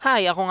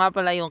Hi, ako nga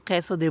pala yung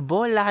keso de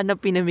bola na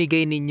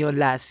pinamigay ninyo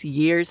last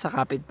year sa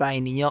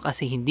kapitbahay ninyo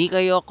kasi hindi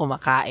kayo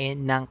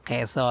kumakain ng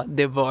keso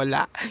de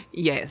bola.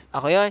 Yes,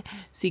 ako yun,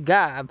 si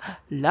Gab.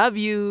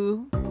 Love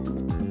you!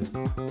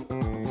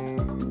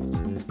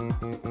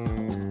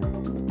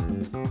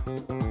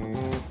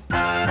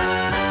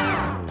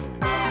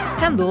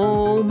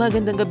 Hello!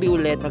 Magandang gabi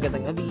ulit,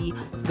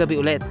 gabi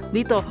ulit.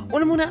 Dito,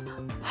 una muna,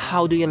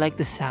 how do you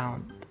like the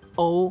sound?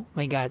 Oh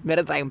my God,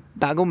 meron tayong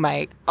bagong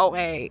mic.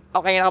 Okay,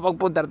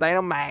 nakapagpunta tayo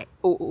ng mic.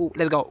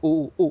 Let's go.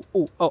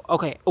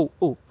 Okay.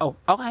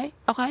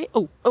 Okay.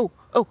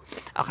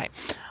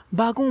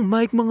 Bagong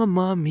mic mga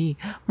mami.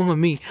 Mga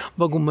mi,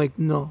 bagong mic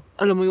no.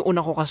 Alam mo yung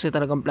una ko kasi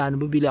talagang plano,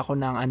 bibili ako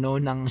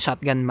ng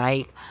shotgun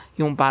mic.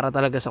 Yung para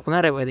talaga sa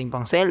kunwari, pwedeng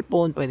pang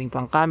cellphone, pwedeng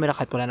pang camera,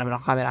 kahit wala naman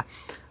ang camera.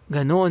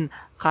 Ganun.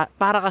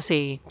 Para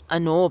kasi,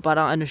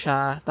 parang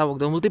siya, tawag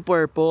daw,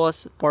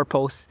 multipurpose,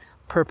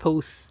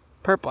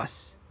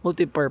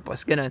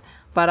 ganun.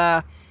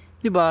 Para,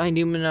 di ba,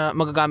 hindi mo na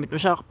magagamit mo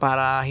siya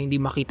para hindi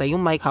makita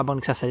yung mic habang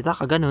nagsasalita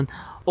ka, ganun.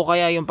 O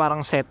kaya yung parang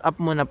setup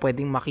mo na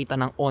pwedeng makita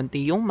ng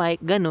onti yung mic,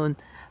 ganun.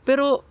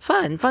 Pero,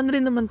 fun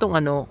rin naman tong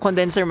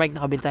condenser mic.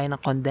 Nakabili tayo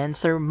ng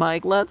condenser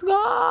mic. Let's go!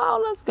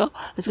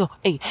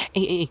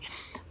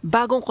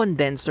 Bagong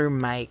condenser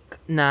mic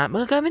na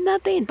magagamit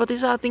natin pati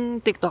sa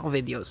ating TikTok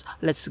videos.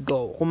 Let's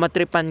go. Kung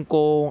matripan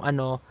kong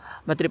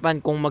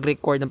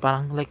mag-record ng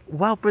parang like,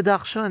 wow,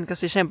 production.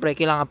 Kasi syempre,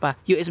 kailangan pa,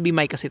 USB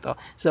mic kasi to.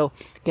 So,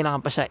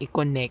 kailangan pa siya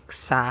i-connect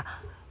sa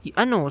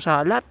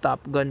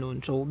laptop,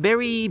 ganun. So,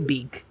 very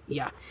big.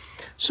 Yeah.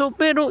 So,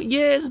 pero,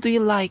 yes, do you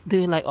like,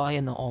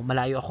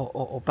 malayo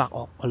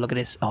ako. Look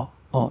at this.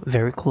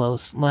 Very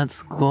close.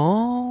 Let's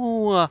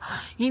go.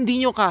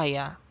 Hindi nyo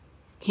kaya.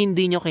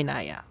 Hindi nyo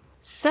kinaya.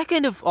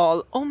 Second of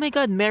all, oh my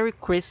God, Merry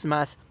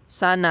Christmas.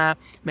 Sana,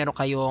 meron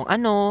kayong,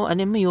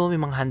 may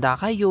mga handa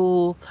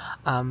kayo.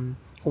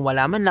 Kung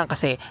wala man lang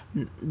kasi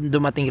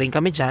dumating rin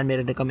kami dyan,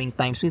 meron din kaming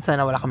times minsan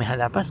na wala kami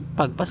handa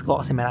pag Pasko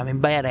kasi maraming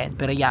bayarin.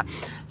 Pero yeah,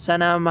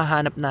 sana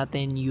makahanap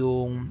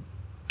tayo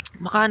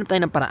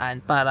ng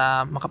paraan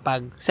para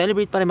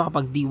makapag-celebrate pa rin,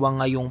 makapag-diwang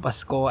ngayong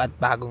Pasko at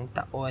bagong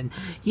taon.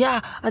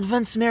 Yeah,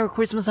 advance Merry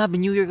Christmas, Happy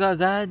New Year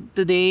kagad.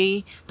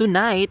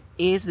 Tonight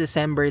is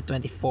December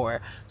 24.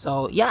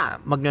 So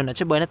yeah,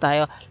 magno-noche buena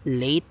tayo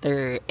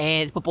later.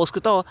 And ipopost ko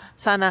to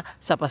sana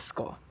sa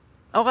Pasko.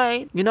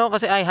 Okay?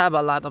 Kasi I have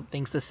a lot of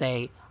things to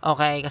say.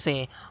 Okay?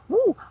 Kasi,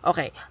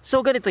 okay. So,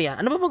 ganito yan.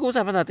 Ano ba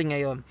mag-uusapan natin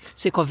ngayon?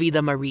 Si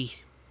Covida Marie,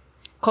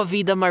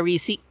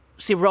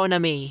 si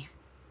Rona May.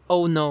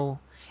 Oh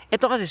no.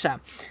 Ito kasi siya.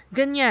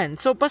 Ganyan.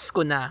 So,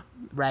 Pasko na.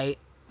 Right?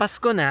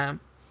 Pasko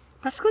na.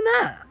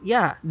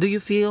 Yeah. Do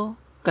you feel?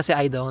 Kasi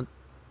I don't.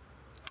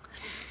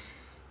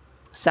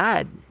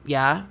 Sad.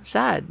 Yeah.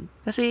 Sad.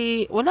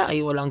 Kasi,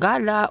 walang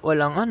gala.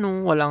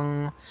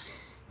 Walang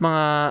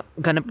mga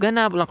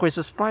ganap-ganap, walang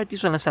Christmas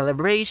parties, walang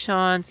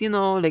celebrations,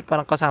 like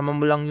parang kasama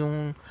mo lang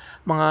yung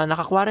mga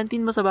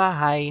naka-quarantine mo sa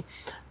bahay.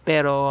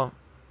 Pero,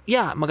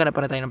 yeah, maghanap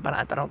pa rin tayo ng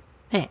paraan. Pero,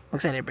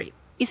 mag-celebrate.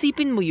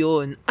 Isipin mo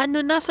yun,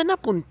 nasa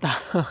napunta?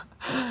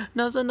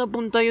 Nasa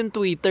napunta yung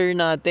Twitter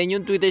natin?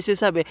 Yung Twitter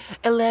sabi,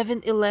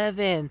 11/11,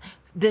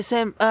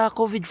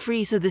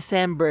 COVID-free sa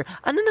December.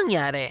 Ano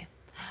nangyari?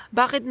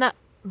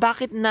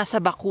 Bakit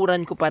nasa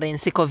bakuran ko pa rin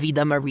si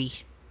Covida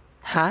Marie?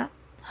 Ha?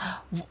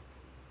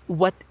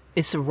 What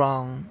is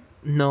wrong?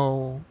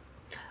 No.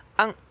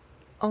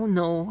 Oh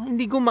no,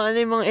 hindi gumana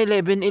yung mga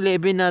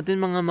 11/11 natin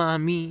mga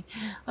mami.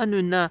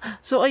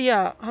 So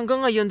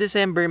hanggang ngayon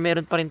December,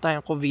 meron pa rin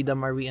tayong Covida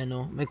Marie,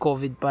 may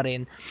COVID pa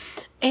rin.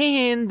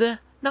 And,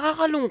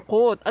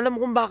 nakakalungkot. Alam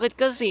mo kung bakit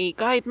kasi,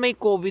 kahit may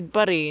COVID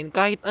pa rin,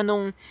 kahit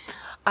anong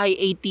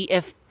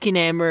IATF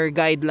kinemer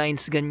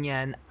guidelines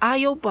ganyan,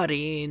 ayaw pa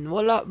rin.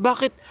 Wala,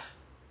 bakit?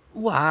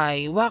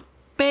 Why?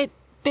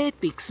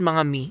 Petics,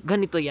 mga mi.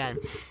 Ganito yan.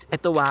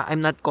 Ito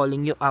I'm not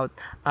calling you out.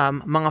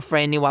 Mga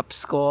friendly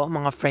waps ko,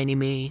 mga friendly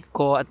may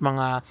ko, at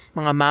mga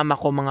mama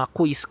ko, mga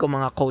quiz ko,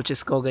 mga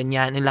coaches ko,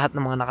 ganyan. Yung lahat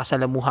ng mga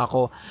nakasalamuha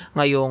ko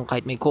ngayong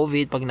kahit may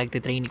COVID, pag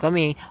nagtitrain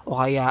kami,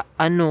 o kaya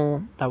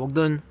tawag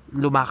doon,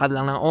 lumakad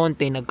lang ng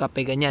onte,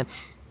 nagkape, ganyan.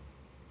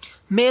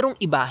 Merong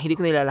iba, hindi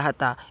ko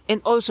nilalahat and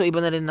also,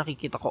 iba na rin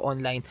nakikita ko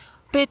online.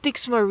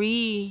 Petics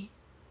Marie.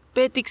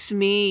 Petix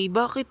May,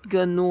 bakit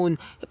ganun?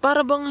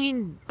 Parang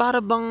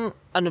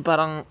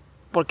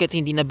porket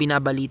hindi na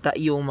binabalita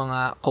yung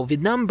mga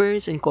COVID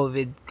numbers and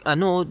COVID,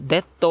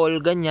 death toll,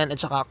 ganyan, at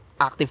saka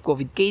active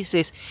COVID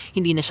cases,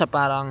 hindi na siya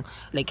parang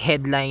like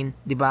headline,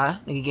 di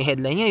ba? Nagiging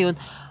headline ngayon.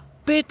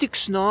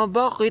 Petix na,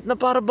 bakit? Na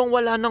parang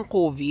wala ng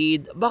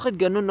COVID. Bakit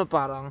ganun na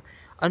parang,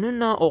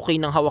 okay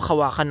nang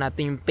hawak-hawakan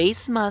natin yung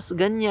face mask,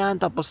 ganyan,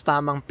 tapos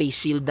tamang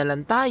face shield na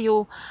lang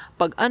tayo.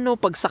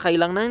 Pagsakay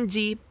lang ng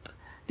jeep,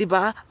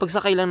 diba?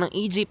 Pagsakay lang ng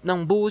e-jeep,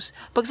 ng bus,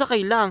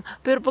 pagsakay lang.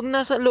 Pero pag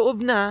nasa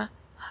loob na,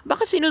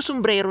 bakit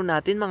sinusumbrero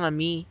natin, mga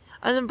mi?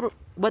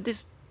 What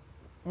is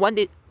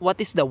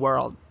the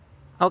world?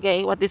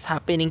 Okay? What is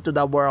happening to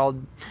the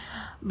world?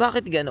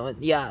 Bakit ganon?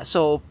 Yeah,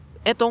 so,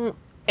 etong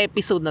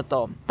episode na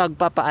to,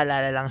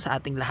 pagpapaalala lang sa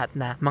ating lahat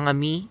na, mga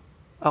mi,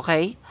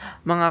 Okay?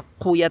 Mga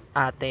kuya't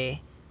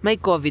ate, may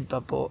COVID pa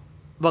po.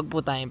 Wag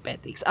po tayong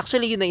petics.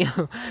 Actually, yun na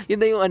yung,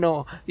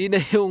 yun na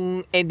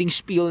yung ending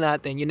spiel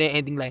natin. Yun na yung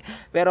ending line.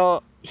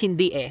 Pero,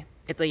 hindi eh.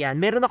 Ito yan.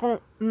 Meron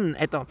akong,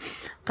 ito.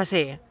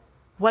 Kasi,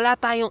 wala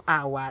tayong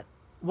awat.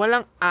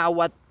 Walang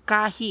awat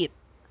kahit,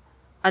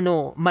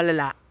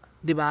 malala.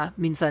 'Di ba?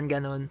 Minsan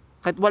ganun.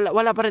 Kahit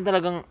wala pa rin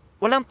talagang,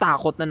 walang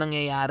takot na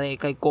nangyayari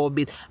kay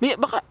COVID.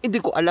 Baka, hindi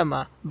ko alam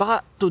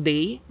baka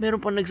today, meron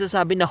pang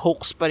nagsasabi na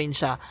hoax pa rin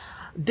siya.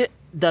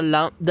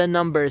 The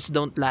numbers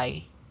don't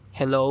lie.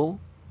 Hello?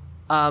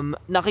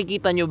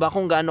 Nakikita nyo ba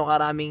kung gaano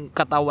karaming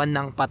katawan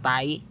ng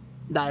patay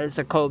dahil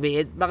sa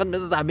COVID? Bakit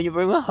masasabi nyo pa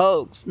rin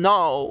hoax?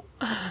 No!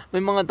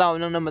 May mga tao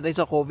nang namatay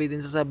sa COVID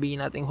din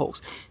sasabihin natin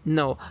hoax.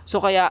 No. So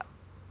kaya,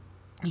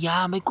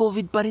 may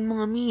COVID pa rin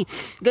mga mi.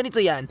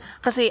 Ganito yan.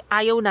 Kasi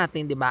ayaw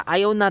natin, di ba?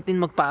 Ayaw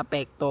natin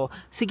magpa-apekto.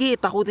 Sige,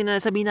 takutin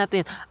na sabihin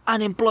natin,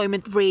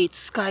 unemployment rate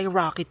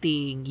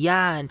skyrocketing.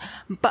 Yan.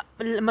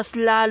 Mas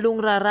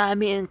lalong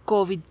rarami ang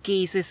COVID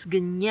cases.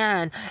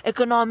 Ganyan.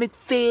 Economic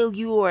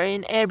failure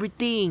and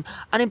everything.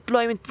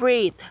 Unemployment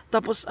rate.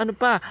 Tapos ano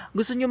pa,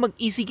 gusto nyo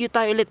mag-ECQ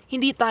tayo ulit.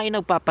 Hindi tayo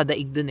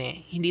nagpapadaig dun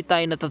eh. Hindi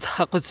tayo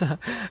natatakot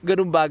sa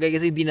ganung bagay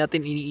kasi hindi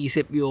natin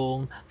iniisip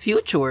yung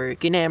future,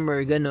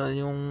 kinemer, ganun.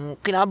 Yung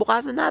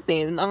kinabukasan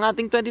natin, ang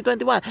ating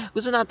 2021,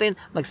 gusto natin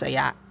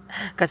magsaya.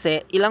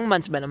 Kasi ilang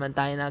months ba naman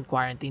tayo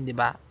nag-quarantine, di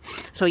ba?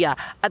 So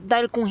at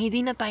dahil kung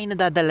hindi na tayo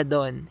nadadala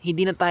doon,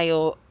 hindi na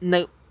tayo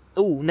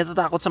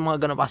natatakot sa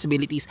mga ganong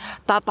possibilities,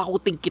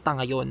 tatakutin kita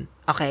ngayon.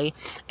 Okay?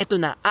 Ito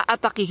na,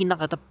 aatakihin na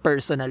kita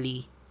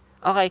personally.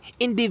 Okay?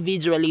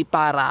 Individually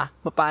para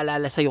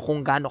mapaalala sa'yo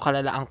kung gaano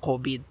kalala ang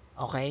COVID.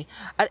 Okay?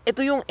 At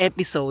ito yung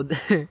episode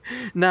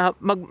na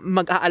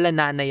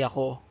mag-aalananay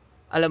ako.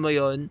 Alam mo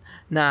yon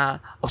na,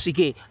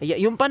 sige,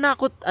 yung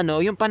panakot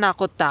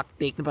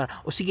tactic, na parang,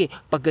 sige,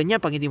 pag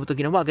ganyan, pag hindi mo to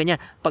ginawa, ganyan,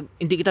 pag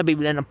hindi kita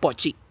bibilan ng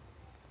pochi.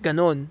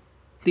 Ganon.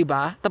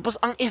 Diba? Tapos,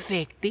 ang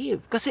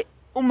effective. Kasi,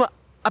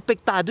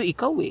 apektado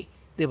ikaw eh.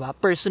 Diba?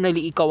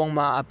 Personally, ikaw ang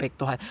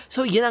maaapektuhan.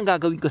 So, yan ang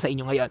gagawin ko sa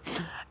inyo ngayon.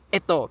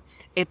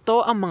 Ito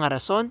ang mga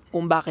rason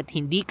kung bakit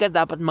hindi ka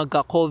dapat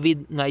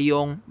magka-COVID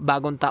ngayong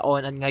bagong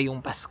taon at ngayong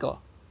Pasko.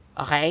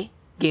 Okay?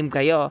 Game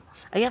kayo.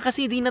 Ayan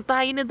kasi hindi na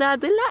tayo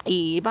nadadala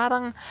eh.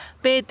 Parang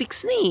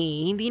petics na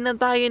eh. Hindi na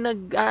tayo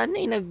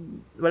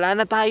wala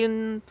na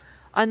tayong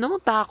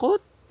takot,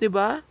 'di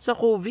ba? Sa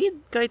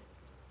COVID. Kahit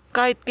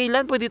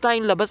kailan pwede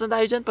tayong labas na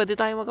tayo dyan, pwede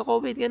tayong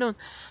magka-COVID, ganun.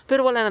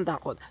 Pero wala nang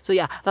takot. So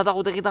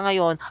tatakutan kita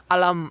ngayon,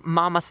 alam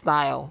mama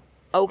style.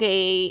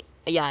 Okay,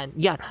 ayan.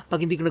 Pag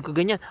hindi ka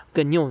nagkaganyan,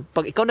 ganyan.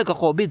 Pag ikaw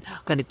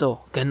nagka-COVID,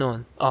 ganito,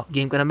 ganun.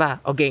 Game ka na ba?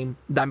 Game.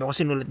 Dami ko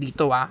sinulat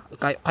dito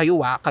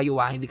Kayo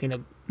hindi kayo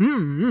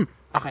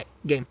Okay,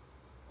 game.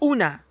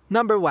 Una,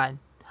 number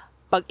 1,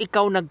 pag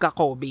ikaw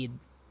nagka-COVID,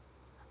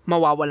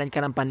 mawawalan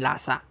ka ng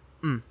panlasa.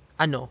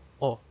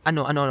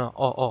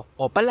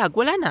 Palag,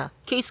 wala na.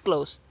 Case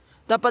closed.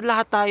 Dapat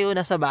lahat tayo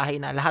nasa bahay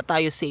na, lahat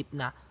tayo safe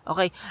na.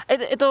 Okay?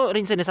 Ito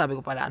rin sinasabi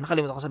ko pala,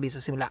 nakalimutan ko sabihin sa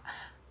simula.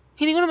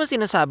 Hindi ko naman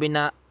sinasabi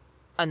na,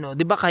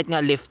 'di ba kahit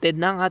nga lifted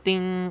na ang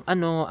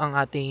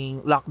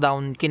ating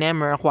lockdown,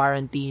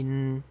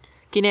 quarantine,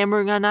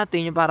 kinemer nga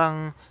natin, yung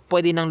parang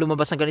pwede nang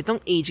lumabas ng ganitong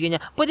age, ganyan.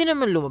 Pwede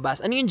naman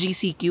lumabas. Ano yung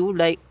GCQ?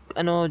 Like,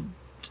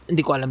 hindi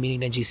ko alam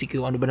meaning ng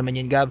GCQ. Ano ba naman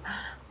yan, Gab?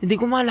 Hindi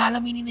ko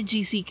maalala meaning ng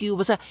GCQ.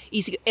 Basta,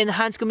 ECQ,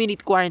 Enhanced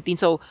Community Quarantine.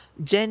 So,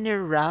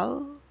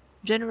 General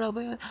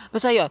ba yun?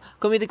 Basta yun,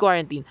 Community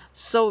Quarantine.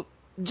 So,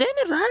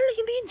 General?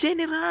 Hindi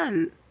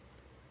general.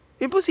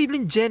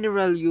 Imposibleng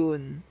general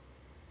yun.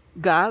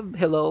 Gab,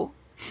 hello?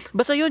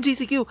 Basta yun,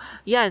 GCQ.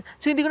 Yan.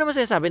 So, hindi ko naman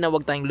sinasabi na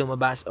wag tayong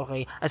lumabas,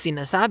 okay? As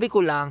sinasabi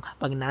ko lang,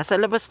 pag nasa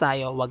labas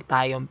tayo, wag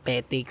tayong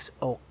petics,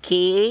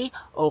 okay?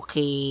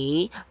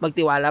 Okay?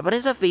 Magtiwala pa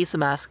rin sa face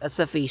mask at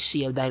sa face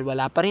shield dahil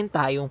wala pa rin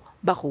tayong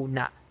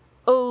bakuna.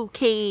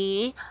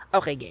 Okay?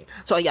 Okay, game.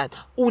 So, ayan.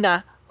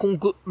 Una, kung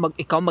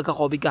ikaw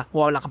magka-COVID ka,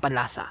 wala kang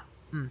panlasa.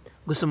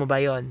 Gusto mo ba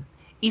yon?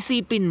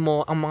 Isipin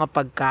mo ang mga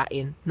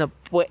pagkain na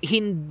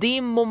hindi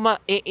mo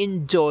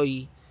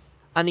ma-enjoy.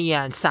 Ano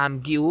yan?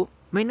 Samgyup?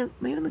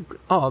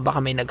 Baka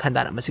may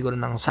naghanda naman siguro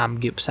ng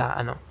samgyup sa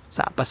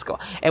Pasko.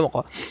 Ewan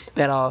ko.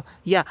 Pero,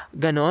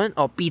 ganon.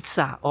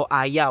 Pizza.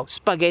 Ayaw.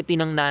 Spaghetti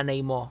ng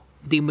nanay mo.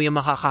 Di mo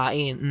yung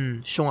makakain.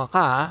 Syunga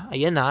ka,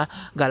 ayan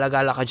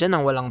gala-gala ka dyan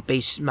ng walang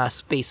face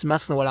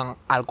mask na walang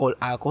alcohol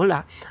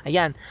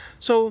Ayan.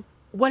 So,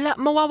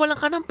 mawawalan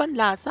ka ng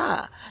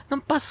panlasa ng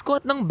Pasko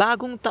at ng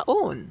bagong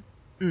taon.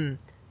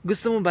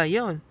 Gusto mo ba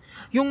yon?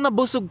 Yung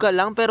nabusog ka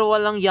lang pero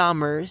walang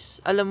yummers,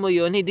 alam mo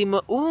yon, hindi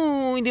mo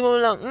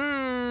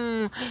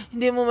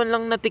man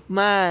lang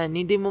natikman,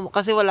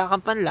 kasi wala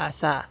kang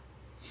panlasa.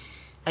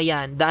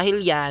 Ayan,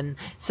 dahil yan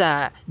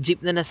sa jeep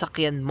na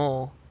nasakyan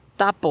mo,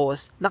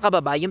 tapos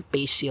nakababa yung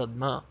face shield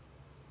mo.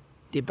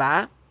 'Di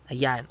ba?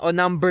 Ayan.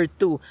 Number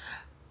 2,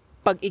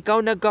 pag ikaw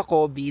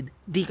nagka-COVID,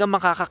 di ka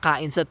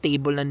makakakain sa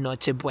table ng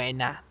Noche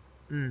Buena.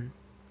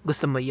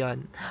 Gusto mo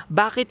yon?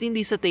 Bakit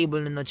hindi sa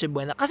table ng Noche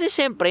Buena? Kasi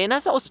syempre,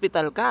 nasa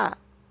ospital ka.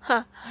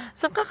 Ha,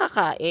 saan ka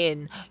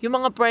kakain? Yung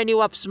mga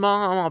waps mo,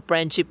 mga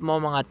friendship mo,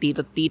 mga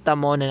tito-tita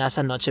mo na nasa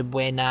Noche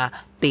Buena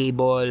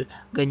table,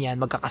 ganyan,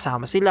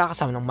 magkakasama sila,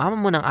 kasama ng mama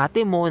mo, ng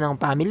ate mo, ng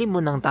family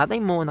mo, ng tatay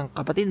mo, ng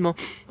kapatid mo,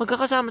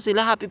 magkakasama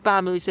sila, happy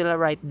family sila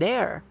right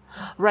there.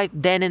 Right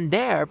then and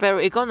there.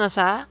 Pero ikaw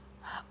nasa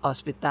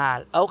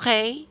hospital.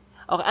 Okay?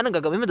 Okay, anong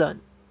gagawin mo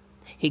doon?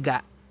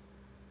 Higa.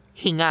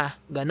 Hinga.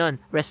 Ganon.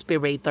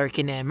 Respirator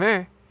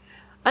kinemer.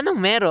 Anong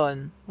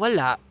meron?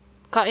 Wala.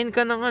 Kain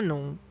ka ng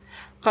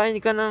kain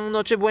ka ng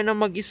Noche Buena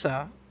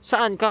mag-isa.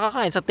 Saan ka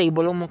kakain? Sa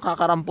table mong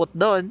kakarampot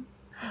doon.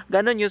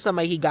 Ganon yung sa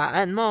may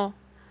higaan mo.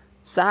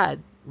 Sad,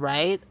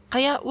 right?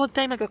 Kaya huwag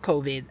tayo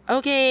magka-COVID.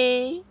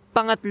 Okay?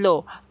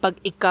 Pangatlo, pag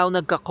ikaw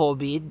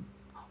nagka-COVID,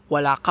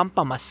 wala kang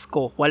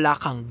pamasko, wala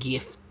kang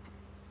gift.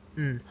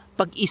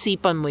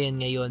 Pag-isipan mo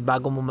yan ngayon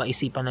bago mo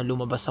maisipan na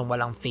lumabas ng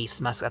walang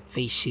face mask at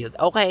face shield.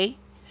 Okay?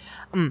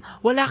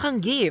 Wala kang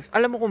gift.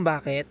 Alam mo kung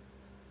bakit?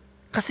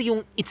 Kasi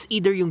it's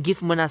either yung gift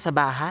mo nasa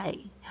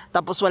bahay.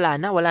 Tapos wala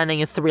na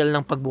yung thrill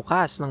ng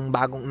pagbukas ng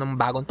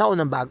bagong taon,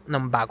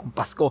 ng bagong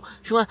Pasko.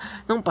 Yung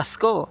ng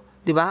Pasko,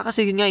 'di ba?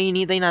 Kasi yun nga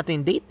hinihintay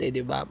natin date,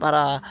 'di ba?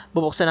 Para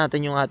bubuksan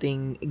natin yung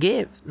ating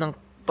gift ng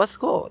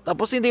Pasko.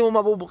 Tapos hindi mo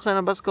mabubuksan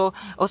ng Pasko,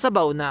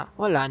 sabaw na.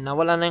 Wala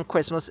na yung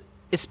Christmas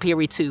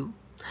spirit too.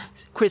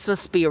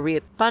 Christmas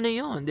spirit. Paano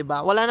yun, 'di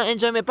ba? Wala nang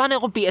enjoyment.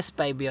 Paano kung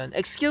PS5 yun?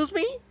 Excuse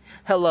me?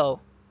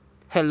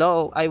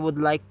 Hello, I would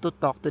like to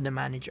talk to the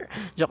manager.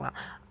 Joke lang.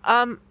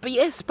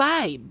 PS5.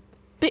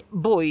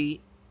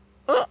 Boy,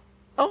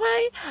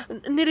 okay,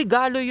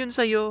 nirigalo yun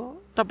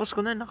sa'yo. Tapos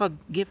ko na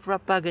naka-gift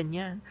wrap pa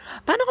ganyan.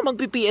 Paano ka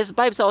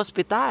magpi-PS5 sa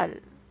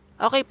ospital?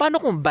 Okay, paano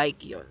kung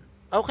bike yun?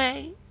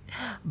 Okay?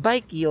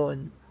 Bike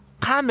yun.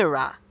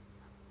 Camera.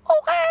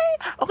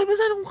 Okay ba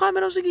sana kung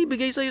camera sige,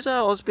 bigay sa'yo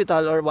sa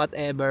hospital or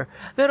whatever.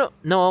 Pero,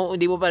 no,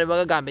 hindi mo pa rin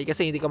magagamit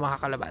kasi hindi ka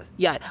makakalabas.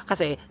 Yan,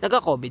 kasi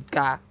nagka-COVID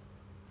ka.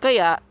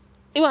 Kaya,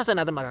 iwasan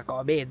natin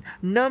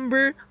magka-COVID.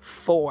 Number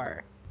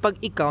 4. Pag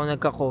ikaw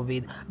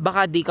nagka-COVID,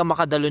 baka di ka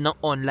makadalo ng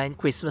online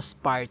Christmas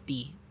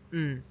party.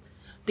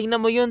 Tingnan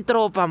mo yung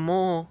tropa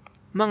mo,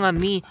 mga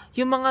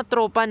yung mga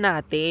tropa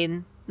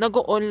natin,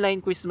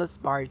 nag-online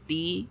Christmas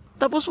party.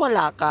 Tapos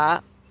wala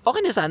ka. Okay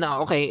na sana,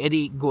 okay,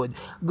 edi good.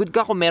 Good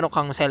ka kung meron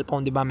kang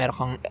cellphone, di ba? Meron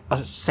kang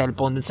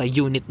cellphone dun sa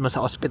unit mo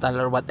sa hospital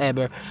or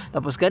whatever.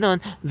 Tapos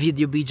ganun,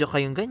 video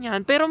kayong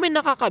ganyan. Pero may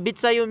nakakabit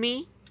sa'yo,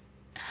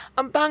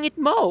 ang pangit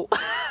mo.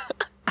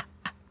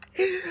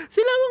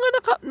 Sila mga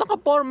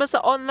nakaporma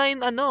sa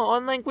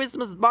online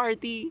Christmas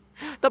party.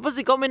 Tapos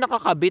ikaw may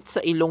nakakabit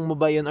sa ilong mo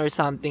ba yun or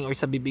something or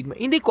sa bibig mo?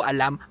 Hindi ko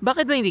alam.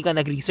 Bakit ba hindi ka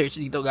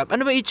nag-research dito, Gab?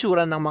 Ano ba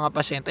itsura ng mga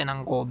pasyente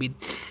ng COVID?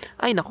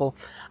 Ay nako.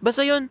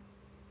 Basta yun,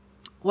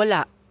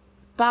 wala.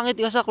 Pangit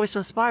ka sa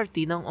Christmas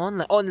party ng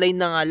online. Online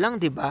na nga lang,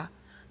 di ba?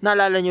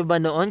 Naalala nyo ba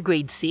noon?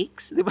 Grade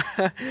 6? Di ba?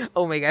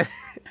 Oh my God.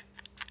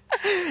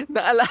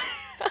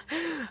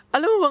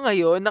 Alam mo ba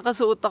ngayon,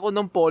 nakasuot ako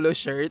ng polo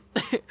shirt.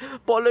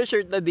 Polo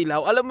shirt na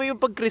dilaw. Alam mo yung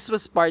pag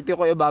Christmas party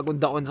ko yung bagong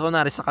taon. So,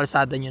 nari sa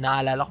kalsada nyo,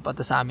 naalala ko pa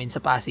to sa amin sa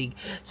Pasig.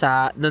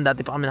 Doon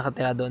dati pa kami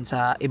nakatira doon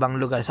sa ibang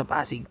lugar sa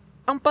Pasig.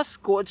 Ang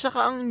Pasko at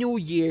saka ang New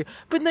Year,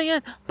 pwede na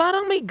yan,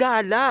 parang may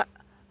gala.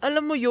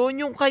 Alam mo yun,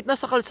 yung kahit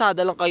nasa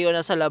kalsada lang kayo,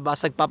 nasa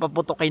labas,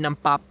 nagpapaputok kayo ng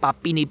papa,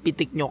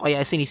 pinipitik nyo,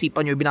 kaya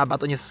sinisipan nyo,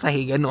 binabato nyo sa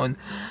sahigan noon.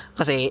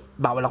 Kasi,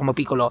 bawal ako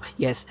magpikulo,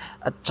 yes.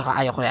 At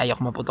saka ayaw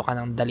ko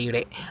maputokan ng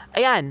daliri.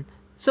 Ayan.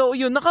 So,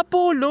 yun,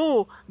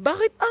 nakapolo.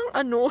 Bakit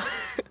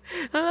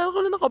nalala ko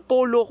na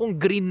nakapolo akong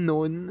green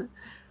noon.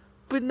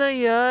 Pwede na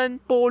yan,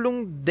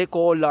 polong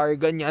decollar,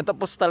 ganyan,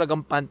 tapos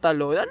talagang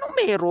pantalon. Anong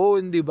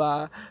meron, di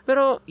ba?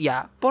 Pero,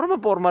 yeah, porma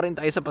rin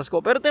tayo sa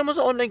Pasko. Pero tayo mo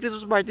sa online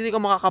Christmas party, di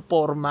ka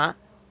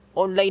makakaporma.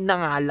 Online na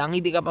nga lang,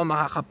 hindi ka pa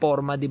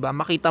makakaporma, di ba?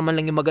 Makita man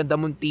lang yung maganda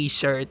mong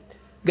t-shirt,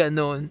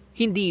 ganon.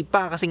 Hindi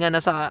pa, kasi nga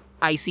nasa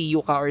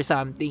ICU ka or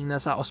something,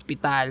 nasa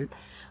ospital,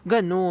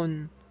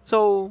 ganon.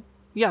 So,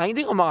 yeah,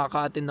 hindi ka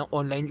makaka-attend ng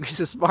online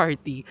Christmas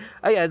party.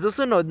 Ayan,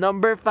 susunod,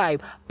 number 5,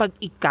 pag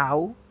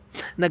ikaw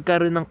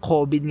nagkaroon ng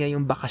COVID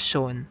ngayong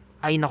bakasyon,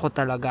 ay nako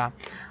talaga,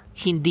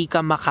 hindi ka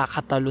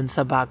makakatalon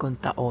sa bagong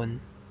taon.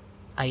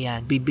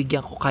 Ayan,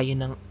 bibigyan ko kayo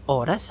ng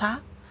oras,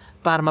 ha?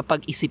 Para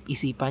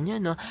mapag-isip-isipan nyo,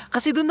 no?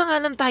 Kasi doon na nga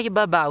lang tayo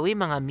babawi,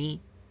 mga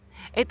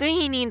Ito yung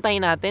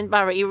hinihintay natin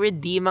para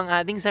i-redeem ang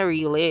ating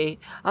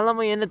sarili. Alam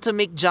mo yun, to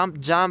make jump,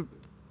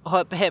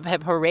 hop,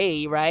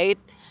 hooray,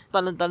 right?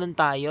 Talon-talon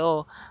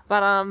tayo.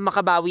 Para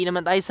makabawi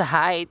naman tayo sa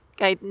height.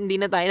 Kahit hindi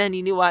na tayo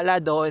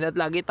naniniwala doon at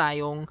lagi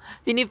tayong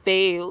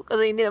fini-fail.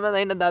 Kasi hindi naman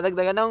tayo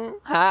nadadagdagan ng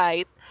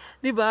height.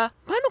 Diba?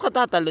 Paano ka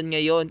tatalon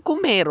ngayon kung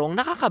merong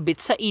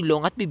nakakabit sa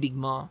ilong at bibig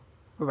mo?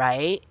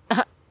 Right?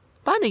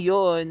 Paano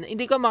yun?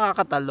 Hindi ka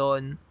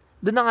makakatalon.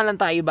 Doon na nga lang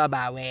tayo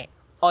babawi.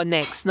 O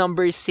next,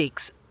 number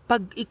 6.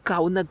 Pag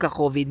ikaw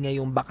nagka-COVID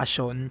ngayong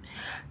bakasyon,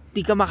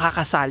 di ka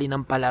makakasali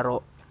ng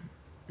palaro.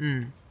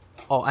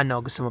 O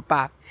ano, gusto mo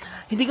pa?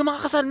 Hindi ka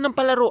makakasali ng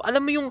palaro. Alam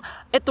mo yung,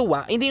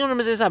 hindi ko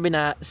naman sinasabi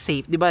na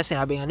safe. Di ba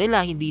sinabi nga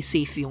nila, hindi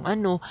safe yung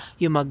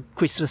yung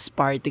mag-Christmas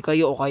party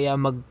kayo o kaya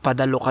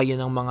magpadalo kayo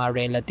ng mga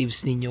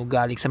relatives ninyo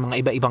galing sa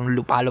mga iba-ibang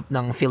lupalop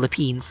ng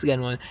Philippines,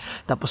 ganun.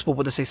 Tapos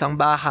pupunta sa isang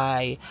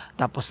bahay,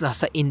 tapos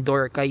nasa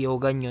indoor kayo,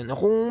 ganyan. O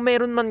kung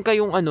meron man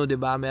kayong di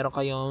ba, meron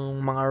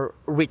kayong mga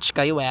rich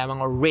kayo,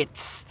 mga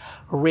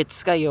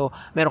Ritz kayo,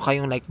 meron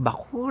kayong like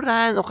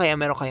bakuran, o kaya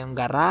meron kayong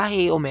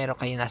garahe, o meron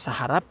kayong nasa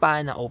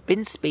harapan na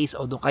open space,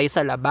 o doon kayo sa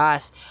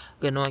labas,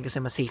 ganoon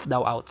kasi mas safe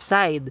daw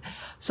outside.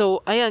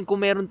 So, ayan, kung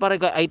meron pa rin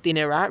kayo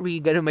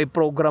itinerary, ganoon, may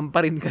program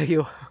pa rin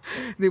kayo.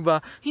 'Di ba?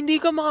 Hindi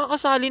ka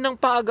makakasali ng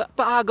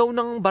paagaw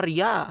ng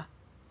barya.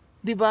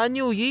 'Di ba?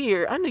 New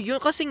Year. Ano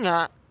 'yun? Kasi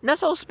nga,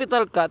 nasa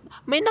hospital ka,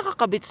 may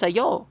nakakabit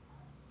sa'yo.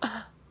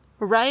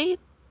 Right?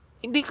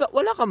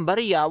 Wala kang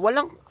barya,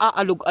 walang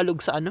aalog-alog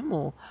sa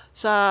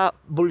sa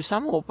bulsa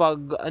mo pag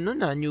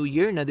New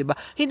Year na, 'di ba?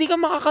 Hindi ka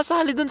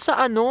makakasali dun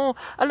sa alam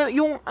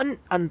yung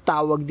ang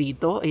tawag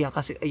dito, ayan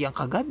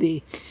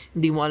kagabi.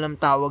 Hindi mo alam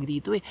tawag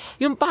dito eh.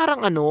 Yung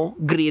parang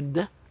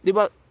grid, 'di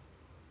ba?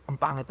 Ang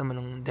pangit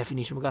naman ng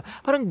definition mo.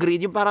 Parang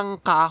grid, yung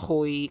parang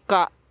kahoy,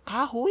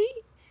 kahoy?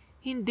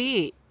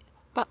 Hindi.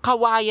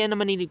 Kawayan na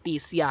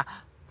maninipis, yeah.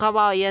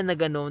 Kawayan na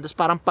gano'n, tapos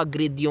parang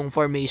pag-grid yung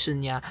formation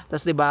niya.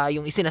 Tapos 'di ba,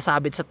 yung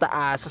isinasabit sa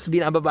taas, tapos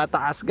binababa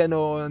taas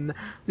gano'n,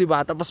 'di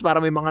ba? Tapos parang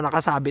may mga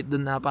nakasabit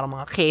doon na parang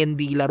mga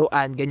candy,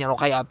 laruan, ganyan o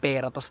kaya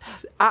pera. Tapos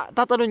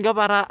tatalon ka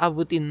para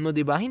abutin mo,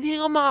 'di ba? Hindi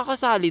ka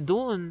makakasali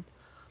doon.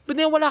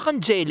 Pero wala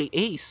kang jelly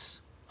ace.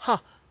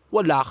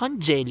 Wala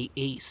kang jelly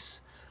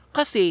ace.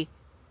 Kasi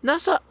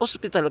nasa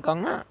ospital ka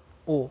nga.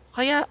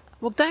 Kaya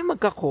huwag tayong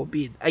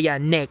magka-COVID.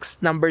 Ayan,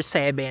 next, number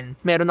 7.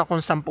 Meron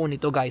akong 10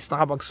 nito, guys.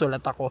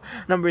 Nakapagsulat ako.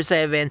 Number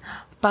 7,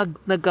 pag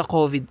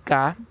nagka-COVID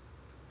ka,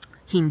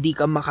 hindi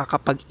ka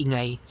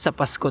makakapag-ingay sa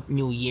pasko't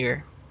New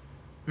Year.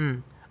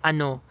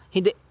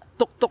 Hindi,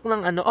 tuktok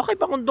ng okay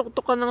pa kung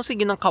tuktok ka ng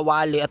sige ng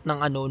kawali at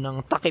ng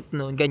ng takip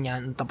noon,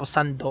 ganyan, tapos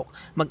sandok,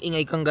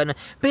 mag-ingay kang gano'n.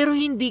 Pero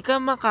hindi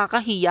ka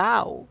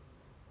makakahiyaw.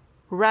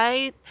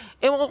 Right?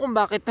 Ewan ko kung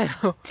bakit,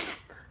 pero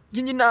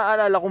yun yung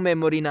naaalala kong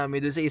memory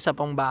namin doon sa isa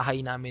pang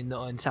bahay namin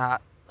noon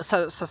sa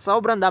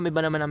sobrang dami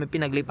ba naman namin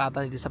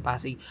pinaglipatan dito sa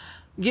Pasig.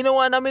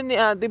 Ginawa namin ni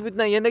Ate Bit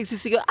na yan,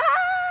 nagsisigaw,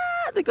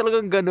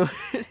 talagang gano'n.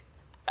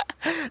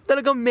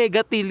 Talagang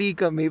mega tili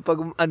kami pag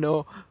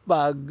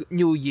pag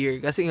New Year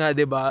kasi nga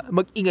 'di ba,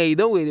 mag-ingay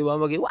daw 'di ba?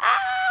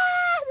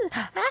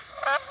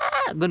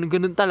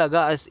 Ganun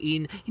talaga, as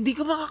in, hindi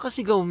ka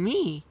makakasigaw,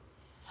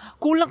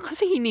 kulang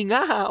kasi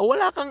hininga,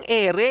 wala kang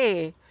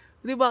ere.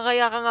 'Di ba?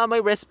 Kaya ka nga may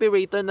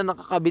respirator na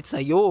nakakabit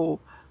sa'yo.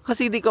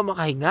 Kasi hindi ka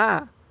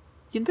makahinga.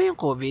 Yun ba yung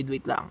COVID?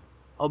 Wait lang.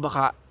 O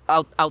baka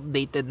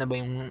outdated na ba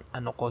yung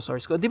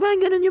source ko? 'Di ba?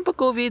 Ganun yung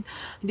pag-COVID.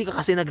 Hindi ka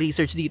kasi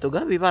nag-research dito,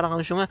 Gabi. Parang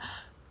kang nga.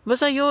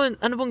 Basta yun.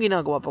 Ano bang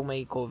ginagawa pag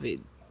may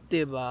COVID?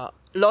 'Di ba?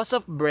 Loss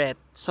of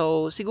breath.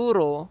 So,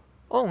 siguro,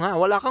 nga,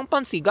 wala kang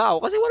pansigaw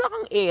kasi wala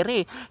kang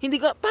ere.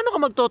 Paano ka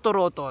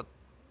magtotorotot?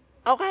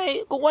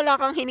 Okay? Kung wala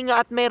kang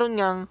hininga at meron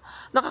ngang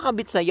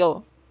nakakabit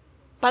sa'yo,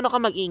 paano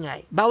ka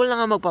mag-ingay? Bawal na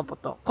nga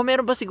magpaputok. Kung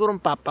meron pa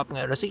sigurong pop-up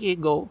ngayon, sige,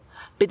 go.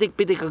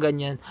 Pitik-pitik ka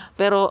ganyan.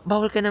 Pero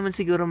bawal ka naman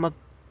siguro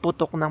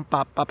magputok ng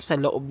pop-up sa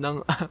loob ng,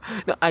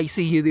 ng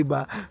ICU, di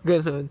ba?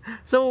 Ganun.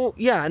 So,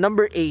 yeah,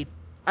 number 8.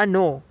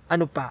 Ano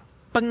pa?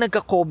 Pag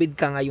nagka-COVID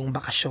ka ngayong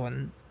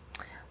bakasyon,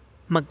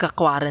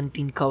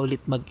 magka-quarantine ka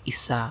ulit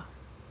mag-isa.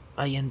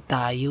 Ayan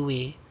tayo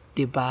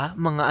 'di ba?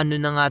 Mga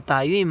na nga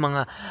tayo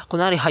mga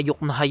kunwari hayok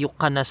na hayok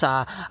ka na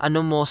sa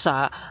sa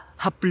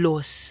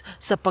haplos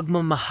sa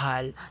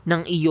pagmamahal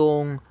ng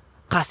iyong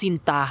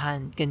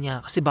kasintahan,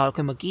 kanya kasi bawal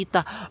kayo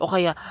magkita o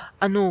kaya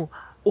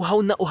uhaw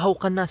na uhaw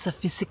ka na sa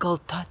physical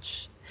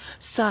touch,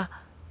 sa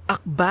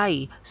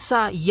akbay,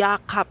 sa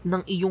yakap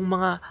ng iyong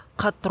mga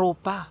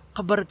katropa,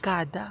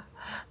 kabarkada.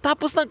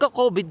 Tapos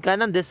nagka-COVID ka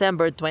ng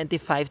December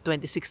 25,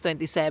 26,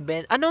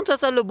 27. Anong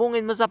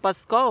sasalubungin mo sa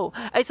Pasko?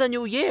 Ay sa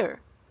New Year.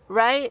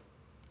 Right?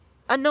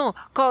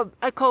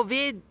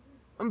 COVID.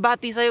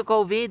 Bati sa'yo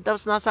COVID.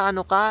 Tapos nasa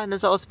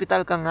nasa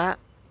hospital ka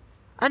nga.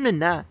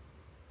 Na?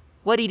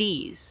 What it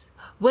is.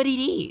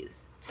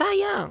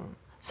 Sayang.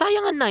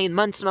 Sayang ang 9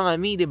 months mga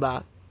di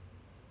ba?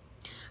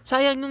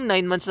 Sayang yung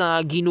 9 months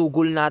na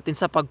ginugol natin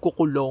sa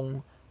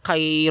pagkukulong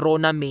kay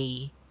Rona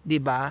May, di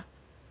ba?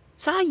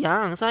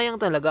 Sayang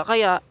talaga.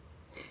 Kaya,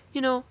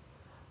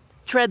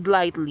 tread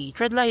lightly.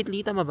 Tread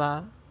lightly, tama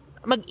ba?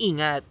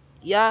 Mag-ingat.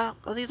 Yeah,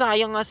 kasi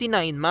sayang nga si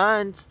 9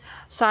 months.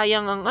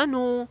 Sayang ang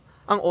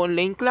ang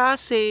online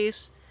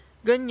classes.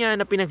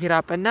 Ganyan na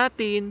pinaghirapan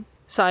natin.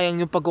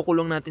 Sayang yung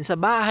pagkukulong natin sa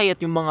bahay at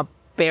yung mga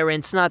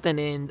parents natin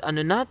and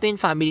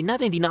family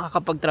natin, hindi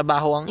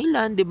nakakapagtrabaho ang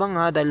ilan, di ba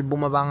nga, dahil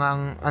bumaba nga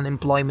ang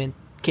unemployment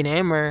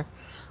kinemer.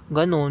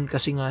 Ganon,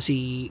 kasi nga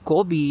si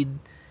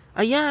COVID.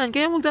 Ayan,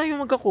 kaya huwag tayo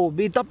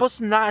magka-COVID. Tapos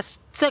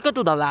second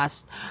to the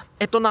last,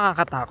 ito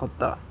nakakatakot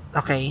to.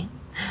 Okay?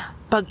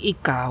 Pag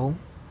ikaw,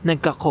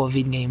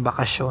 nagka-COVID ngayong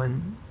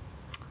bakasyon,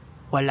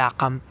 wala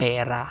kang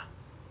pera.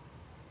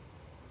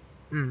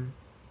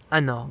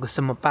 gusto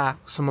mo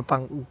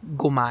pang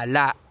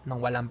gumala ng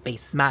walang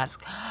face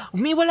mask.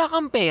 Wala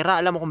kang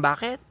pera, alam mo kung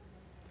bakit?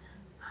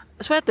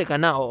 Swerte ka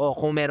na, oo.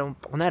 Kung meron,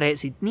 kunwari,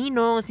 si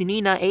Ninong, si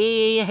Nina,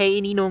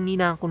 hey, Ninong,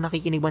 Nina, kung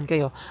nakikinig man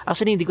kayo.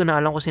 Actually, hindi ko na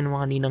alam kung sino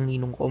mga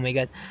Ninang ko.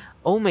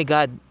 Oh my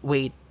God,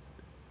 wait.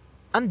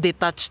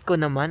 Undetached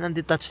namin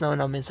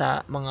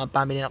sa mga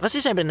family na.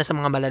 Kasi syempre, nasa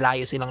mga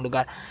malalayo silang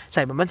lugar.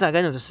 Sa ibang bansa,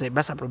 ganun. Sa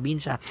iba, sa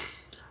probinsya.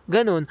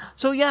 Ganun.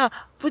 So, yeah.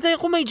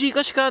 Pwede kung may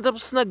Gcash ka,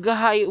 tapos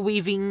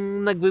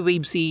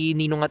nagwe-wave si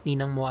Ninong at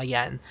Ninang mo,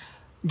 ayan.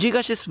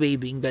 Gcash is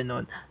waving,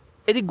 ganun.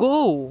 Edi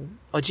go!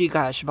 O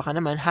Gcash, baka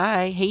naman,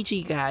 hey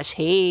Gcash,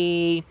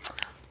 hey,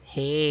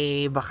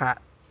 baka,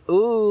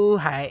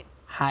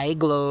 hi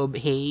Globe,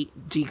 hey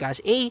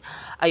Gcash,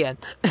 ayan.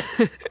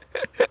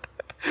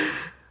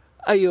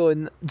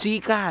 Ayun,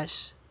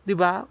 Gcash, 'di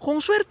ba?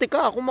 Kung swerte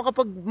ka, kung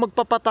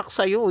magpapatak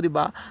sa iyo, 'di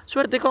ba?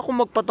 Swerte ka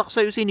kung magpatak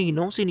sa iyo si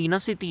Ninong, si Nina,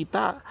 si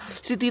Tita.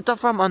 Si Tita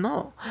from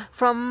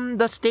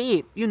the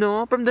state,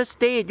 from the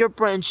state, your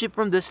friendship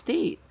from the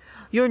state.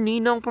 Your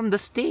Ninong from the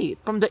state,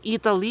 from the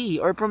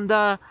Italy, or from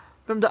the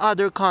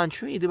other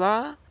country, 'di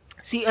ba?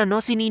 Si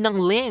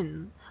Ninang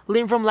Lynn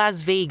from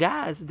Las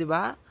Vegas, 'di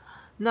ba?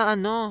 Na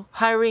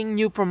hiring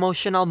new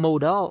promotional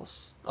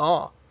models.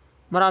 Oh,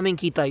 maraming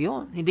kita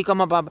 'yon. Hindi ka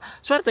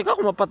swerte ka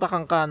kung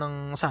mapatakan ka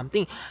ng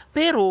something.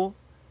 Pero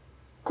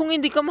kung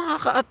hindi ka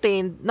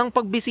makaka-attend ng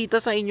pagbisita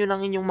sa inyo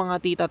ng inyong mga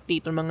tita at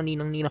tito, mga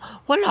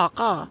ninang-ninang, wala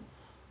ka.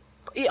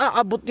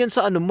 Iaabot yan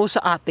sa mo,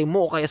 sa ate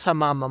mo, kaya sa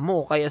mama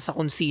mo, kaya sa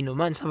kung sino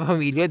man, sa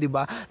pamilya, di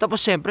ba? Tapos,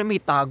 syempre,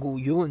 may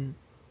tago yun.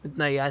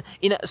 Na yan.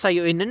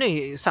 Sa'yo,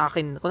 sa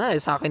akin,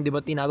 di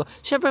ba, tinago?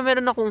 Syempre,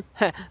 meron akong,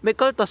 may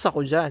kaltas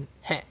ako dyan.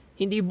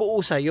 Hindi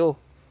buo sa'yo.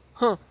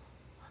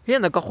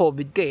 Yan,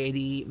 nagka-COVID ka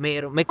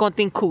may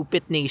konting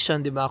Cupid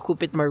Nation, di ba?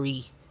 Cupid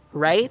Marie.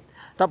 Right?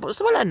 Tapos,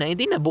 wala na,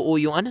 hindi na buo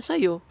yung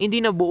sa'yo.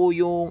 Hindi na buo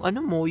yung,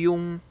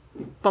 yung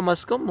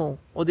pamasko mo.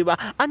 O diba?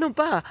 Ano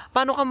pa?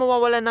 Paano ka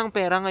mawawala ng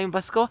pera ngayong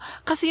Pasko?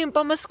 Kasi yung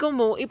pamasko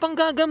mo,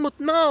 ipanggagamot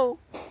mo.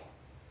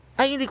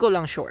 Ay, hindi ko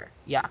lang sure.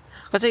 Yeah.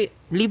 Kasi,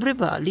 libre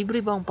ba?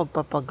 Libre ba ang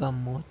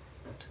pagpapagamot?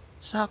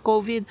 Sa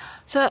COVID?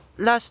 Sa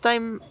last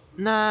time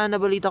na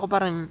nabalita ko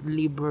parang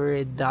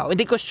libre daw.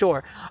 Hindi ko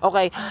sure.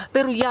 Okay.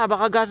 Pero yeah,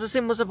 baka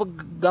gastusin mo sa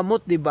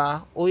paggamot,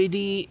 diba? O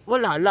hindi,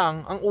 wala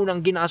lang. Ang unang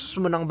ginastos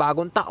mo ng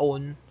bagong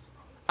taon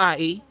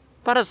ay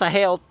para sa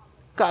health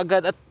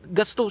kaagad at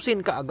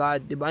gastusin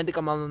kaagad, 'di ba? Hindi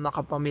ka man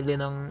nakapamili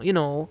ng,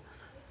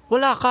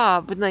 wala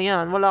ka, na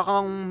yan, wala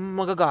kang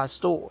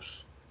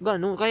magagastos.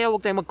 Ganun, kaya wag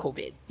tayong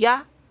mag-COVID.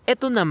 Yeah?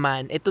 Ito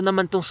naman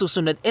tong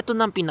susunod, ito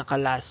nang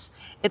pinakalas.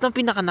 Ito ang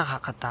pinaka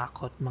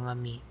nakakatakot, mga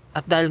mi.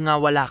 At dahil nga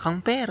wala kang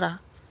pera,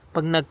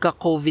 pag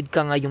nagka-COVID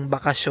ka ngayong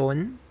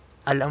bakasyon,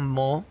 alam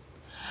mo,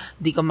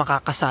 di ka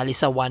makakasali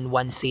sa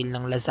 1-1 sale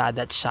ng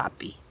Lazada at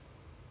Shopee.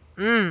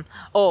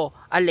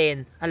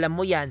 Alin? Alam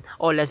mo yan.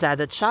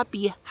 Lazada at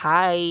Shopee.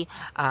 Hi.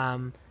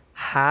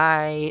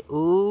 Hi.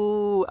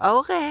 Ooh,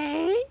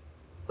 okay.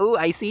 Ooh,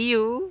 I see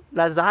you.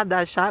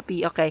 Lazada,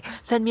 Shopee. Okay.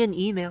 Send me an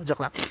email.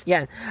 Joke lang.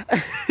 Yan.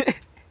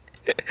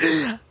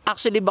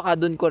 Actually, baka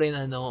doon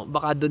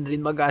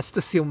rin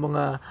magastos yung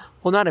mga,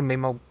 kunwari may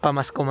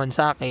magpamasko man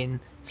sa akin,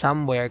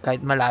 somewhere,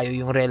 kahit malayo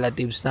yung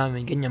relatives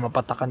namin, ganyan,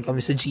 mapatakan kami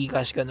sa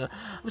Gcash, gano'n.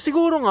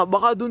 Siguro nga,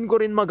 baka doon ko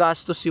rin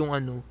magastos yung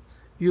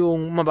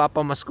yung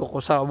mapapamasko ko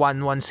sa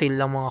 1-1 sale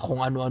lang mga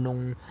kung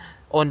ano-anong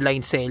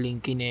online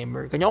selling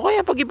kinemer. Kanya, o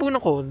kaya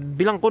pag-ipunan ko,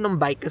 bilang ko ng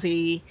bike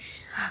kasi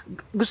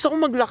gusto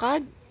kong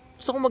maglakad.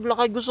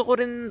 Gusto ko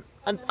rin,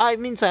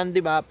 minsan,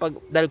 di ba,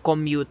 dahil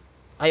commute,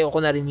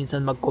 ayoko na rin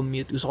minsan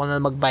mag-commute. Gusto ko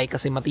na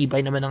mag-bike kasi matibay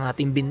naman ang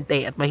ating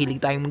binte at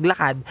mahilig tayong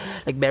maglakad.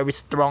 Like, very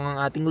strong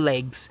ang ating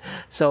legs.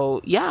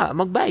 So, yeah,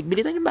 mag-bike.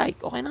 Bili tayo ng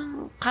bike. Okay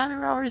ng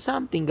camera or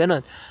something,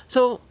 ganun.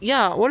 So,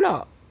 yeah,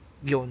 wala.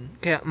 Yun.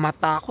 Kaya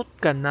matakot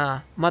ka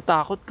na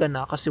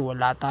kasi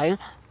wala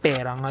tayong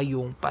pera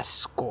ngayong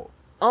Pasko.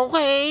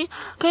 Okay?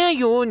 Kaya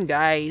yun,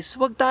 guys.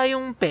 Huwag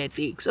tayong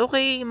petics.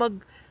 Okay?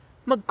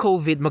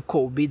 Mag-COVID.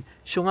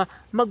 So nga,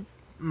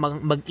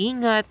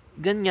 mag-ingat.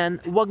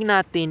 Ganyan. Huwag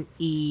natin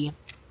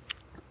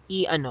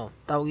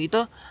tawag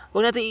ito?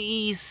 Huwag natin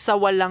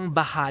isawalang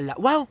bahala.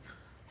 Wow!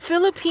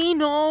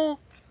 Filipino!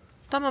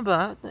 Tama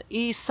ba?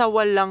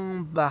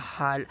 Isawalang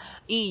bahala.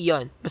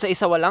 Iyon. Basta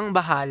isawalang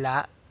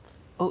bahala.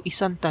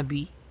 Isang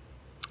tabi.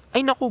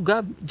 Ay, naku,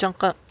 Gab. Diyan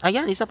ka.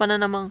 Ayan, isa pa na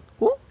namang,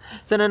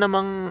 sana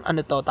namang,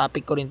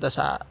 topic ko rin to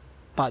sa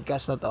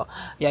podcast na to.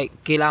 Yeah,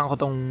 kailangan ko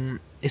tong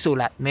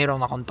isulat.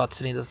 Mayroon akong thoughts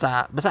rin to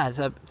sa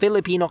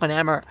Filipino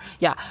kinemer.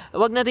 Yeah,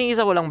 wag natin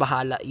isa walang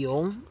bahala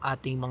yung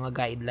ating mga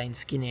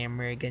guidelines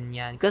kinemer,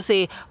 ganyan.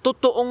 Kasi,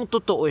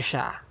 totoong-totoo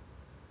siya.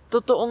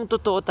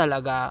 Totoong-totoo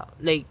talaga.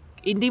 Like,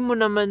 hindi mo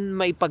naman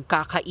may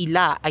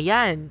pagkakaila.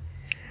 Ayan.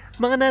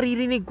 Mga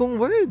naririnig kong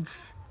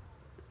words.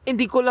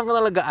 Hindi ko lang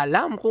talaga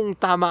alam kung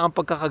tama ang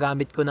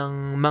pagkakagamit ko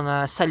ng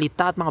mga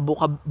salita at mga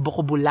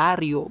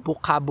bokabularyo,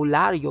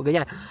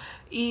 ganyan.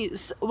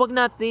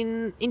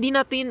 Hindi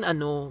natin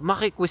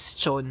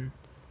maki-question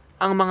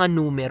ang mga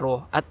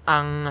numero at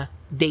ang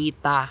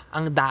data,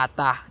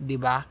 'di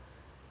ba?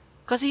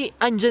 Kasi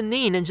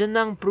nandyan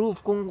na ang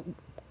proof kung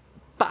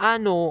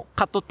paano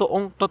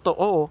katotoong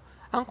totoo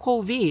ang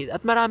COVID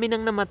at marami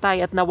nang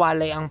namatay at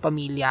nawalay ang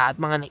pamilya at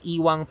mga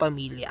naiwang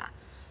pamilya.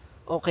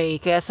 Okay,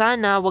 kaya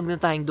sana wag na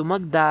tayong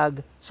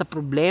dumagdag sa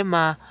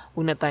problema,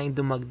 wag na tayong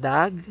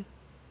dumagdag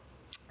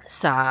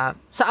sa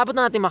abot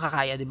na natin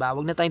makakaya, di ba?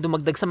 Wag na tayong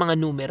dumagdag sa mga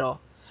numero.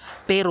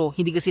 Pero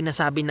hindi kasi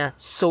nasabi na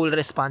sole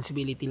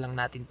responsibility lang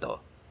natin to.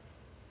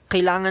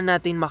 Kailangan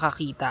natin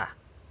makakita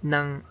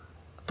ng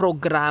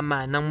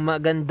programa, ng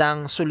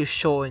magandang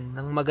solusyon,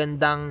 ng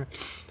magandang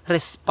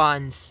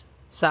response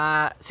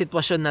sa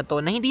sitwasyon na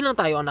to na hindi lang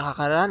tayo ang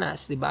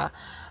nakakaranas, di ba?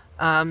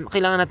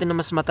 Kailangan natin na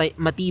mas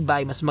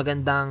matibay, mas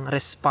magandang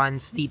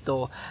response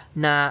dito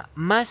na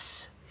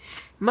mas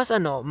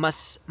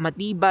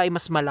matibay,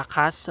 mas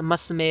malakas,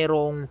 mas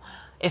merong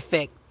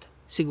effect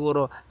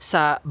siguro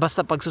sa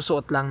basta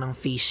pagsusuot lang ng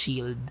face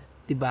shield,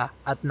 'di ba?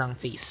 At ng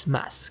face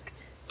mask.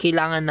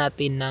 Kailangan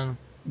natin ng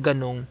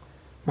ganong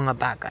mga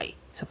bagay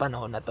sa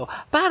panahon na to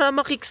para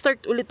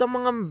makickstart ulit ang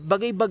mga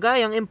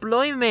bagay-bagay, ang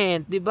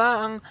employment, 'di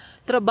ba? Ang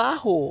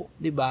trabaho,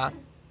 'di ba?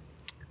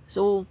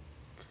 So,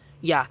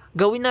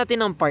 gawin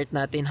natin ang part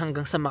natin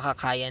hanggang sa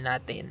makakaya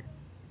natin.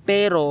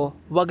 Pero,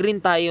 wag rin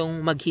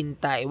tayong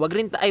maghintay. Wag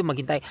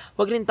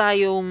rin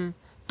tayong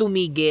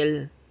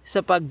tumigil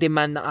sa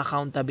pag-demand ng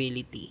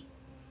accountability,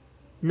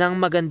 ng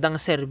magandang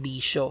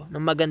serbisyo, ng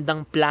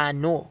magandang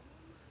plano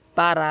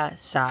para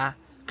sa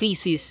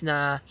krisis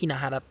na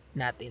hinaharap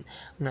natin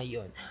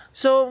ngayon.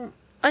 So,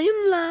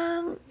 ayun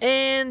lang.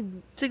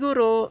 And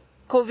siguro,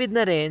 COVID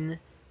na rin,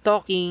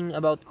 talking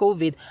about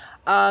COVID,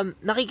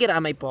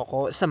 nakikiramay po ako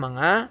sa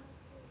mga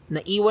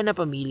naiwan na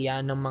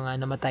pamilya ng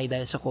mga namatay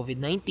dahil sa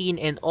COVID-19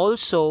 and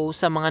also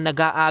sa mga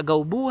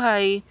nag-aagaw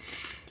buhay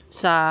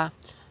sa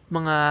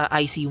mga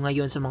ICU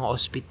ngayon, sa mga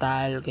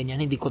ospital, ganyan.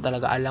 Hindi ko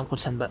talaga alam kung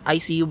saan ba.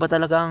 ICU ba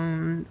talagang,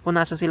 kung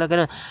nasa sila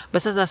ganun.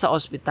 Basta nasa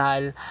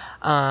ospital,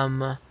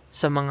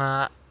 sa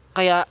mga,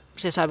 kaya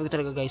sinasabi ko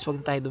talaga guys,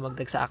 wag tayo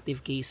dumagdag sa active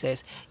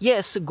cases.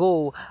 Yes,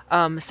 go.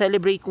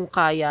 Celebrate kung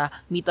kaya,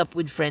 meet up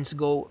with friends,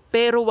 go.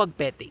 Pero wag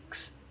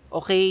petics.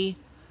 Okay?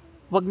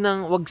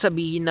 Wag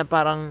sabihin na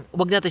parang,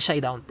 wag natin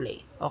siya i-downplay.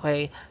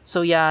 Okay?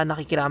 So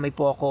nakikiramay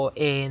po ako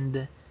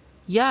and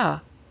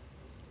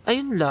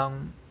ayun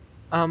lang.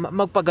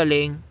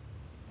 Magpagaling.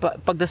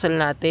 Pagdasal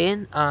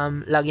natin,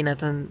 lagi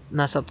natin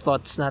nasa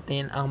thoughts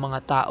natin ang mga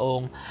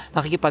taong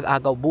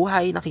nakikipag-agaw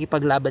buhay,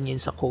 nakikipaglaban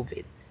ngayon sa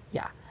COVID.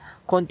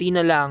 Konti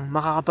na lang,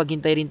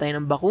 makakapaghintay rin tayo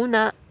ng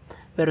bakuna.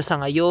 Pero sa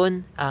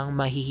ngayon, ang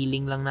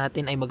mahihiling lang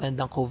natin ay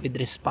magandang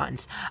COVID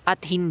response at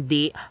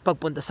hindi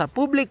pagpunta sa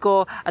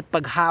publiko at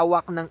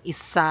paghawak ng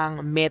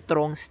isang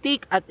metrong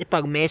stick at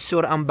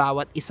ipag-measure ang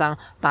bawat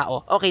isang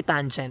tao. Okay,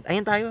 tangent.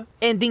 Ayan tayo.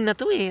 Ending na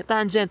to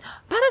tangent.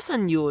 Para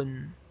saan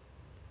yun?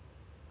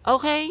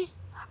 Okay?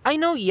 I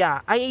know,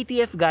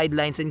 IATF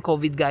guidelines and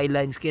COVID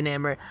guidelines,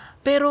 kinemer.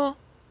 Pero,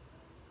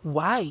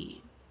 why?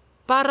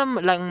 Para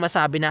lang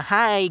masabi na,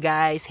 hi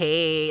guys,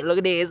 hey, look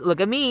at this, look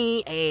at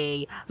me,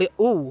 hey,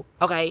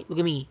 okay,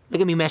 look at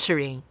me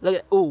measuring, look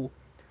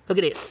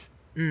at this,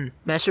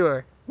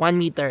 measure,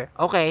 1 meter,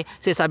 okay,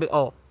 sabi,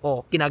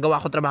 ginagawa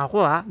ko trabaho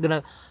ko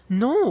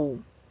no,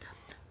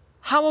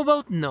 how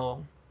about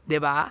no,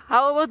 diba,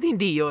 how about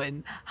hindi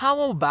yun, how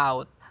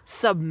about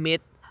submit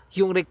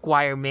yung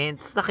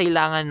requirements na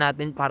kailangan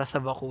natin para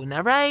sa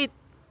bakuna, right?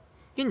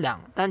 Yun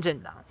lang, tangent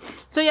lang.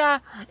 So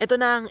ito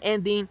na ang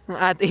ending ng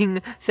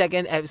ating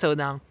second episode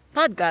ng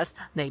podcast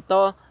na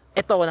ito.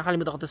 Ito,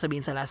 nakalimutan ko to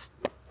sabihin sa last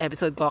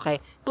episode ko. Okay,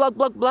 plug.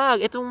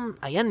 Itong,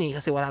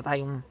 kasi wala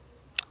tayong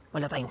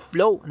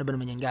flow. Ano ba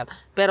naman yan, Gab?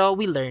 Pero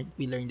we learn,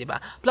 di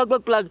ba?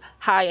 Plug.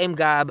 Hi, I'm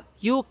Gab.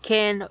 You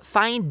can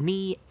find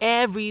me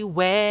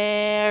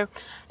everywhere.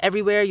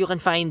 Everywhere you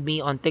can find me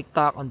on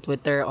TikTok, on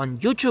Twitter,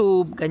 on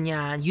YouTube,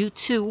 ganyan.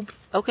 YouTube,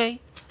 okay?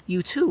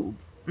 YouTube.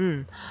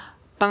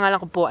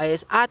 Pangalan ko po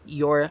is at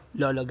your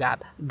Lolo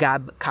Gab.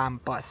 Gab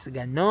Campos.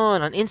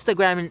 Ganon. On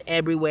Instagram and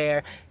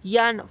everywhere.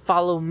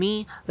 Follow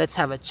me. Let's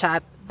have a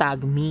chat.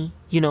 Tag me.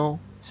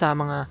 Sa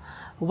mga,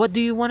 what do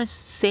you want to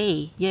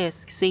say?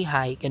 Yes, say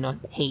hi. Ganon.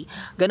 Hey.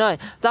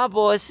 Ganon.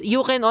 Tapos,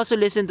 you can also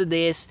listen to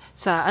this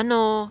sa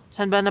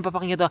saan ba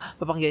napapakinggan to?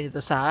 Papakinggan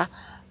ito sa,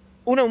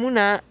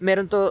 unang-muna,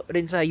 meron to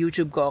rin sa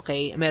YouTube ko,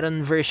 okay?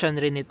 Meron version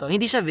rin ito.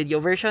 Hindi siya video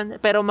version,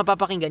 pero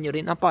mapapakinggan nyo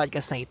rin ang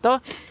podcast na ito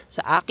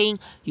sa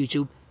aking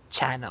YouTube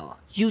channel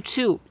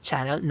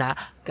na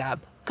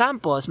Gab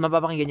Campos.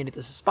 Mapapakinggan nyo dito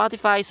sa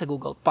Spotify, sa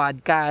Google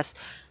Podcast,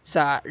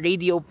 sa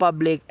Radio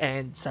Public,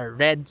 and sa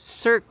Red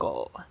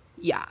Circle.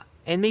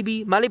 And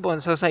maybe,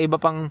 malipon, sa iba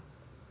pang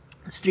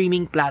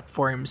streaming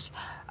platforms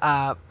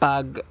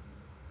pag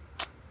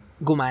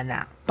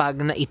gumana, pag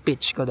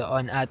na-pitch ko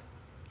doon at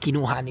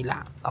kinuha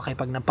nila. Okay,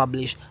 pag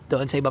na-publish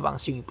doon sa iba pang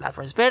streaming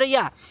platforms. Pero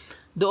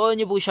doon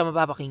nyo po siya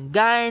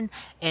mapapakinggan.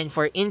 And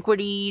for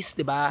inquiries,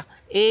 diba?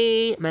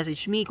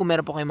 Message me kung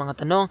meron po kayong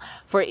mga tanong.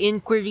 For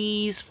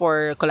inquiries,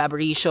 for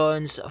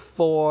collaborations,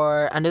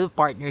 for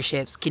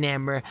partnerships,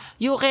 kinemer,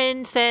 you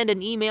can send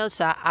an email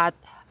sa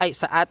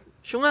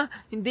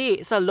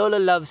Lolo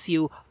Loves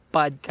You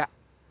podcast.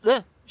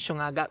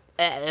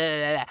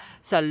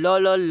 sa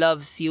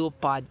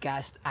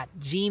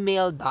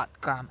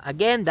lololovesyoupodcast@gmail.com.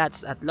 Again,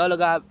 that's at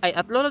lologab,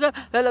 anong lologab?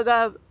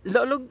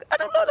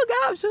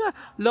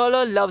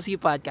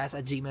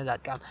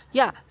 lololovesyoupodcast@gmail.com.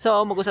 Yeah,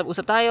 so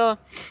mag-usap-usap tayo,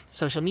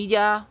 social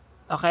media,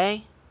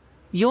 okay?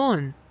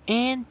 Yun.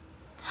 And,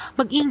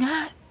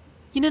 mag-ingat.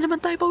 Yun na naman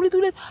tayo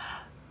paulit-ulit.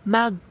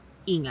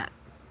 Mag-ingat.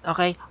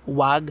 Okay?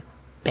 Wag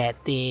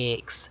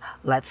petiks.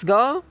 Let's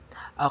go?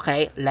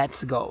 Okay,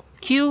 let's go.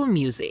 Cue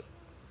music.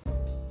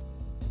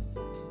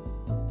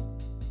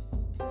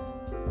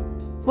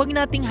 Huwag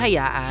nating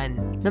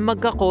hayaan na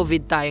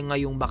magka-COVID tayo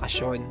ngayong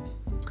bakasyon.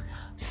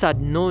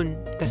 Sad nun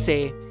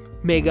kasi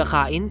mega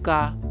kain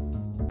ka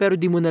pero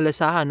di mo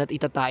nalasahan at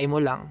itatain mo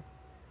lang.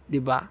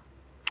 'Di ba?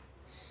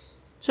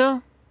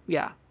 So,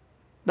 yeah.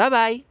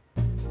 Bye-bye!